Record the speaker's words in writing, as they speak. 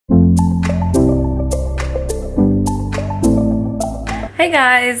Hey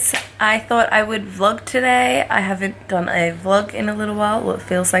guys, I thought I would vlog today. I haven't done a vlog in a little while. Well, it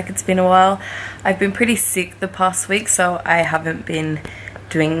feels like it's been a while. I've been pretty sick the past week, so I haven't been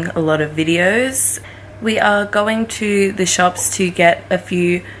doing a lot of videos. We are going to the shops to get a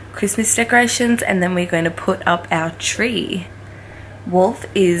few Christmas decorations and then we're going to put up our tree. Wolf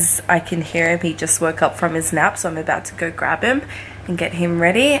is, I can hear him, he just woke up from his nap, so I'm about to go grab him and get him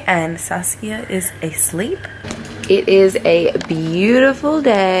ready, and Saskia is asleep. It is a beautiful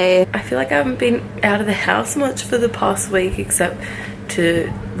day. I feel like I haven't been out of the house much for the past week except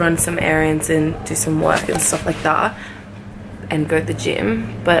to run some errands and do some work and stuff like that and go to the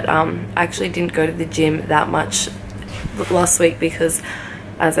gym. But I actually didn't go to the gym that much last week because,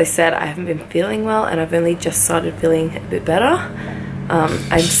 as I said, I haven't been feeling well and I've only just started feeling a bit better.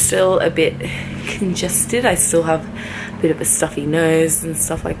 I'm still a bit congested. I still have a bit of a stuffy nose and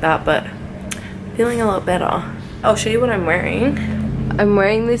stuff like that, but feeling a lot better. I'll show you what I'm wearing. I'm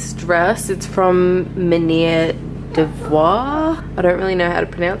wearing this dress. It's from Manière d'Ivoire. I don't really know how to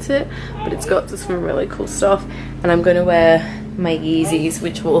pronounce it, but it's got some really cool stuff. And I'm going to wear my Yeezys,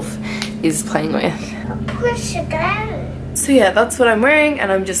 which Wolf is playing with. So yeah, that's what I'm wearing,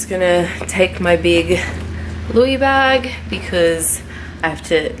 and I'm just going to take my big Louis bag because I have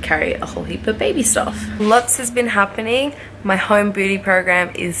to carry a whole heap of baby stuff. Lots has been happening. My home beauty program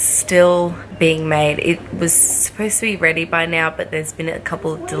is still being made. It was supposed to be ready by now, but there's been a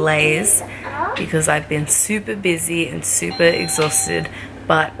couple of delays because I've been super busy and super exhausted,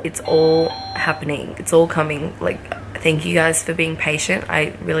 but it's all happening. It's all coming. Like, thank you guys for being patient.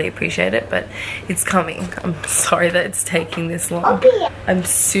 I really appreciate it, but it's coming. I'm sorry that it's taking this long. I'm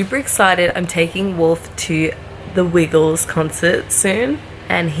super excited. I'm taking Wolf to the Wiggles concert soon,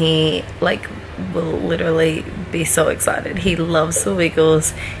 and he will literally be so excited. He loves the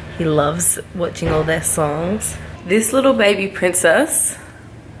Wiggles. He loves watching all their songs. This little baby princess,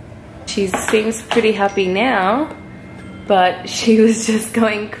 she seems pretty happy now, but she was just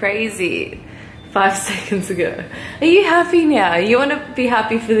going crazy 5 seconds ago. Are you happy now? You want to be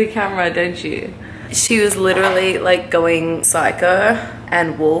happy for the camera, don't you? She was literally like going psycho,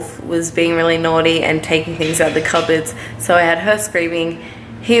 and Wolf was being really naughty and taking things out of the cupboards. So I had her screaming,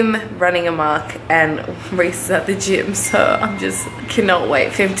 him running amok, and Reese at the gym. So I'm just cannot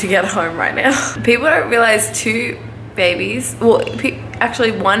wait for him to get home right now. People don't realize 2 babies, well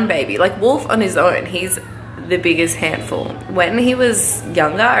actually 1 baby, like Wolf on his own, he's the biggest handful. When he was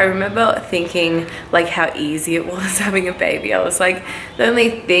younger, I remember thinking like how easy it was having a baby. I was like, the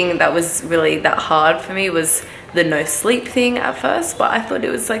only thing that was really that hard for me was the no sleep thing at first, but I thought it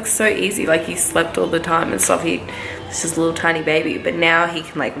was like so easy. Like he slept all the time and stuff. He was just a little tiny baby, but now he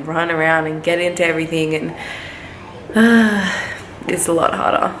can like run around and get into everything, and it's a lot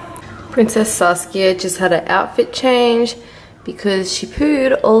harder. Princess Saskia just had an outfit change because she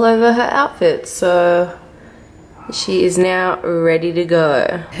pooed all over her outfit, so she is now ready to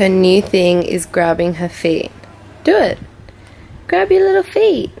go. Her new thing is grabbing her feet. Do it. Grab your little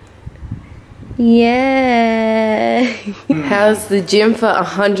feet. Yeah. How's the gym for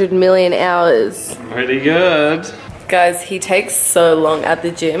 100 million hours? Pretty good. Guys, he takes so long at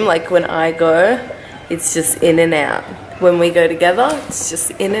the gym. Like when I go, it's just in and out. When we go together, it's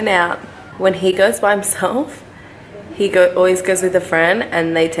just in and out. When he goes by himself, he always goes with a friend,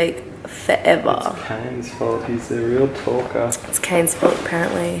 and they take forever. It's Kane's fault, he's a real talker. It's Kane's fault,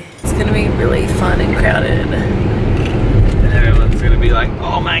 apparently. It's gonna be really fun and crowded. And everyone's gonna be like,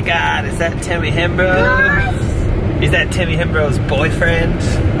 oh my god, is that Temi Hembro? Is that Temi Hembro's boyfriend?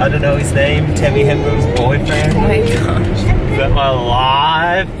 I don't know his name. Temi Hembro's boyfriend? Oh my gosh. Is that my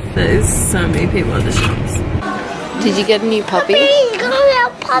life? There's so many people at the shops. Did you get a new puppy?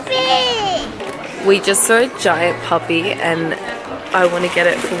 Puppy! We just saw a giant puppy, and I want to get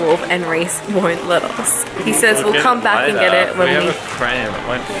it for Wolf, and Reese won't let us. He says we'll come back and get it when we have a pram. It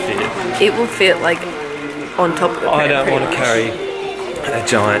won't fit. It will fit like on top of the pram. I don't want to carry a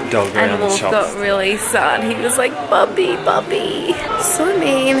giant dog around and the Wolf shop. got really sad. He was like, puppy, puppy. So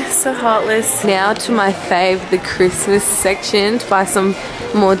mean, so heartless. Now to my fave, the Christmas section, to buy some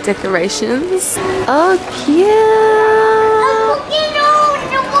more decorations. Oh, cute.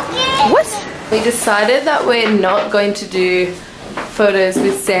 What? We decided that we're not going to do photos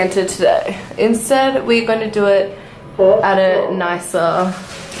with Santa today. Instead, we're going to do it at a nicer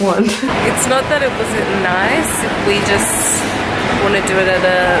one. It's not that it wasn't nice, we just want to do it at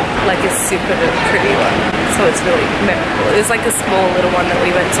a super pretty one, so it's really memorable. It was like a small little one that we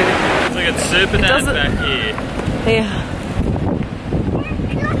went to. It's like a super nice back here. Yeah.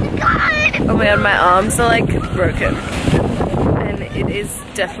 Oh my god, my arms are like broken. And it is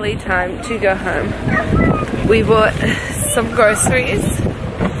definitely time to go home. We bought some groceries.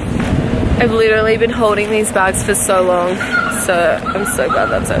 I've literally been holding these bags for so long, so I'm so glad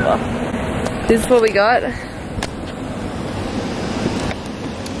that's over. This is what we got.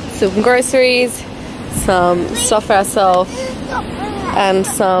 Some groceries, some stuff for ourselves, and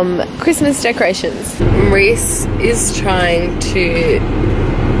some Christmas decorations. Reese is trying to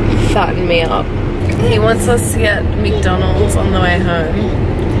fatten me up. He wants us to get McDonald's on the way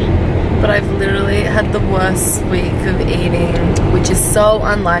home, but I've literally had the worst week of eating, which is so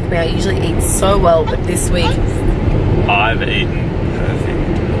unlike me. I usually eat so well, but this week I've eaten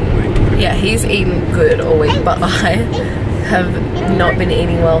perfect. Yeah, he's eaten good all week, but I have not been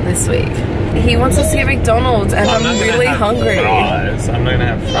eating well this week. He wants us to get McDonald's and I'm really hungry. Fries. I'm not gonna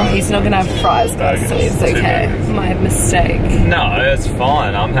have fries. Oh, he's not gonna have fries, guys, so it's okay. My mistake. No, it's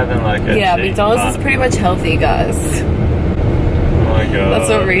fine. I'm having like a yeah, McDonald's is pretty much healthy, guys. Oh my god. That's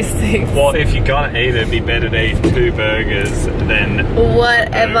what Reese thinks. Well, if you're gonna eat it, it'd be better to eat 2 burgers than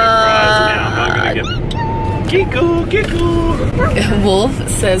whatever. Fries. And I'm not gonna get Giggoo, giggoo. Wolf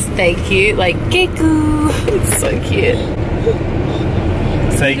says thank you, like giggoo. It's so cute.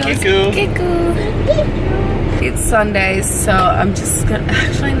 Say giggoo. Giggoo. It's Sunday, so I'm just gonna.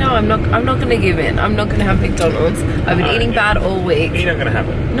 Actually, no, I'm not gonna give in. I'm not gonna have McDonald's. I've been eating bad all week. You're not gonna have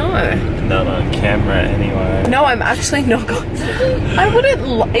it. No. Not on camera, anyway. No, I'm actually not going. I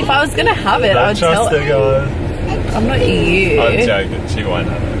wouldn't. If I was gonna have it, I would tell. Trust her, guys. I'm not you. I'm joking. She won't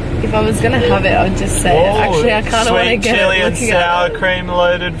have it. If I was gonna have it, I would just say it. Actually, I kind of want to get chili it. and sour cream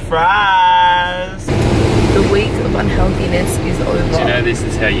loaded fries. The week of unhealthiness is over. Do you know this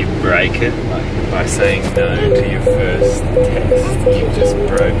is how you break it? Like by saying no to your first test. You've just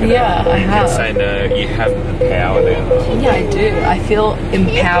broken it. Yeah, I have. You can say no. You have the power now. Yeah, I do. I feel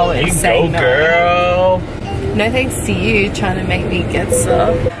empowered saying go, girl. No. No thanks to you trying to make me get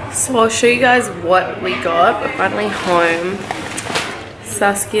stuff. So I'll show you guys what we got. We're finally home.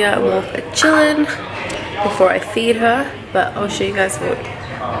 Saskia and Wolf are chilling before I feed her, but I'll show you guys what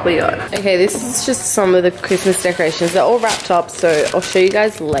we got. Okay, this is just some of the Christmas decorations. They're all wrapped up, so I'll show you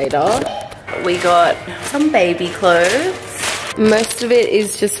guys later. We got some baby clothes. Most of it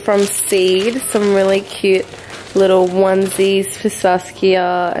is just from Seed, some really cute little onesies for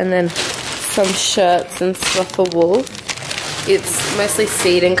Saskia, and then some shirts and stuff for Wolf. It's mostly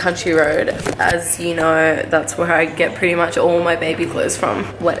Seed and Country Road. As you know, that's where I get pretty much all my baby clothes from.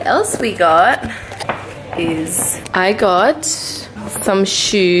 What else we got is I got some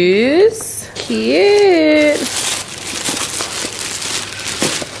shoes. Cute.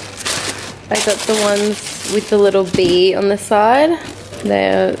 I got the ones with the little bee on the side.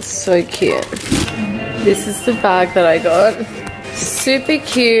 They're so cute. This is the bag that I got. Super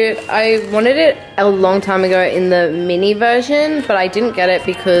cute. I wanted it a long time ago in the mini version, but I didn't get it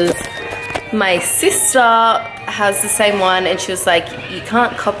because my sister has the same one and she was like, you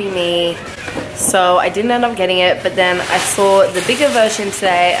can't copy me. So I didn't end up getting it, but then I saw the bigger version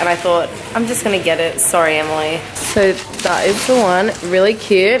today and I thought, I'm just gonna get it. Sorry, Emily. So that is the one, really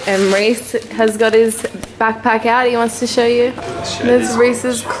cute. And Reese has got his backpack out. He wants to show you. There's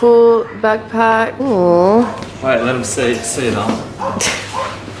Reese's cool backpack. Ooh. Wait, let him see it on.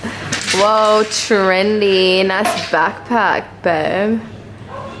 Whoa, trendy. Nice backpack, babe.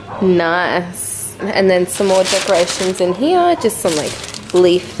 Nice. And then some more decorations in here. Just some like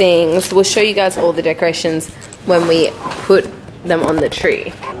leaf things. We'll show you guys all the decorations when we put them on the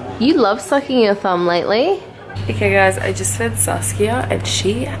tree. You love sucking your thumb lately. Okay guys, I just fed Saskia and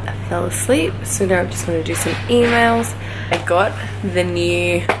she fell asleep. So now I'm just gonna do some emails. I got the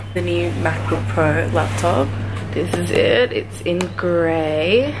new MacBook Pro laptop. This is it. It's in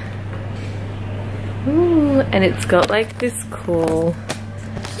grey. Ooh, and it's got like this cool,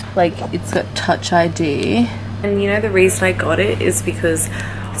 like it's got Touch ID. And you know the reason I got it is because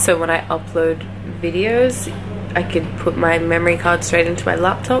so when I upload videos, I could put my memory card straight into my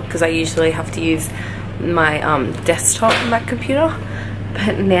laptop because I usually have to use my desktop Mac computer.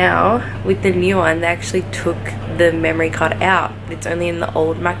 But now with the new one, they actually took the memory card out. It's only in the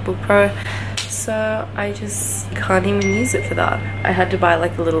old MacBook Pro. So I just can't even use it for that. I had to buy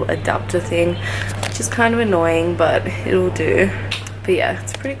like a little adapter thing, which is kind of annoying, but it'll do. But yeah,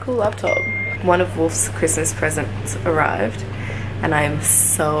 it's a pretty cool laptop. One of Wolf's Christmas presents arrived and I'm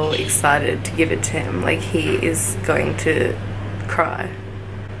so excited to give it to him. Like he is going to cry.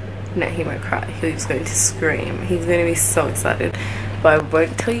 No, he won't cry. He's going to scream. He's going to be so excited. But I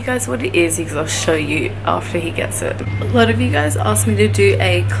won't tell you guys what it is because I'll show you after he gets it. A lot of you guys asked me to do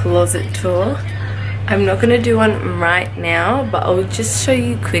a closet tour. I'm not going to do one right now, but I'll just show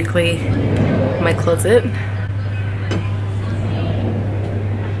you quickly my closet.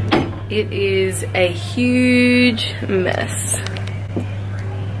 It is a huge mess.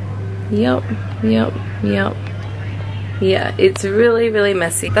 Yep. Yeah, it's really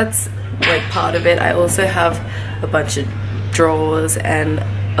messy. That's like part of it. I also have a bunch of drawers and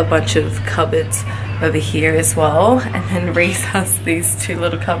a bunch of cupboards over here as well, and then Reese has these two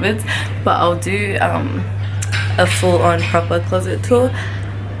little cupboards, but I'll do a full-on proper closet tour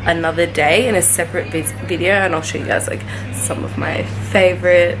another day in a separate video, and I'll show you guys like some of my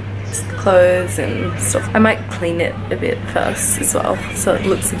favorite clothes and stuff. I might clean it a bit first as well so it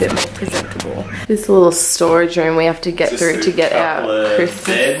looks a bit more presentable. This little storage room we have to get through to get our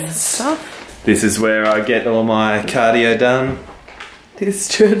Christmas stuff. This is where I get all my cardio done. This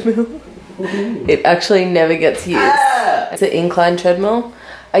treadmill, it actually never gets used. It's an incline treadmill.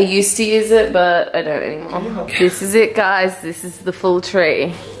 I used to use it, but I don't anymore. This is it, guys. This is the full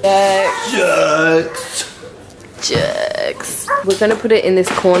tree. Jerks. We're gonna put it in this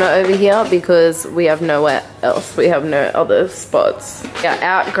corner over here because we have nowhere else. We have no other spots. We are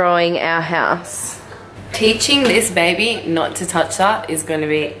outgrowing our house. Teaching this baby not to touch that is going to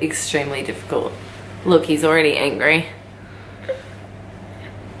be extremely difficult. Look, he's already angry.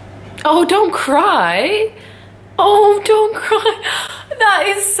 Oh, don't cry. Oh, don't cry. That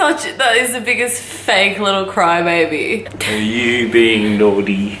is the biggest fake little crybaby. Are you being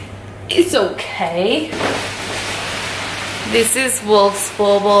naughty? It's okay. This is Wolf's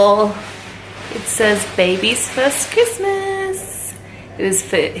bauble. It says baby's first Christmas. It was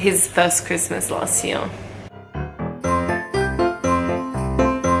for his first Christmas last year.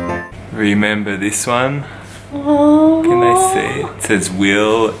 Remember this one? Oh. Can they see? It says,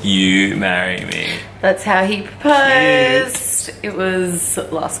 will you marry me? That's how he proposed. It was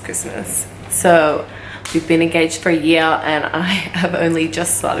last Christmas. So we've been engaged for a year and I have only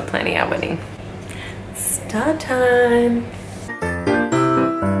just started planning our wedding. Start time.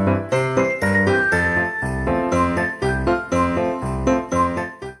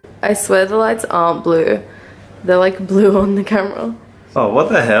 I swear the lights aren't blue. They're like blue on the camera. Oh, what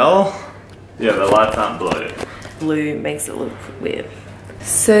the hell? Yeah, the lights aren't blue. Blue makes it look weird.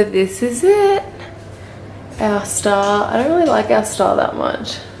 So this is it. Our star. I don't really like our star that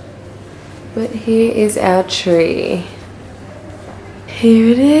much. But here is our tree. Here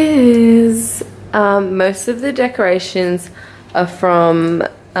it is. Most of the decorations are from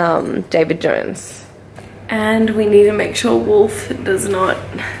David Jones. And we need to make sure Wolf does not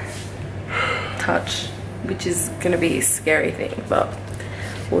touch, which is gonna be a scary thing, but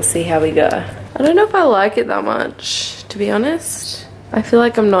we'll see how we go. I don't know if I like it that much, to be honest. I feel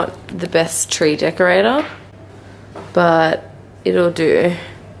like I'm not the best tree decorator, but it'll do.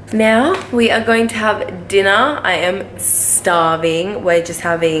 Now we are going to have dinner. I am starving. We're just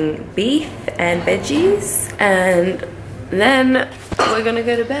having beef and veggies, and then we're gonna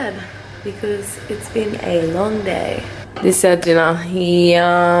go to bed because it's been a long day. This is our dinner.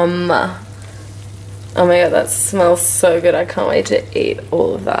 Yum. Oh my god, that smells so good. I can't wait to eat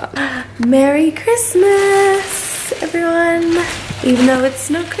all of that. Merry Christmas, everyone. Even though it's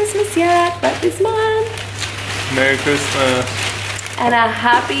not Christmas yet, but this month. Merry Christmas. And a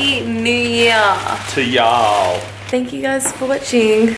Happy New Year. To y'all. Thank you guys for watching.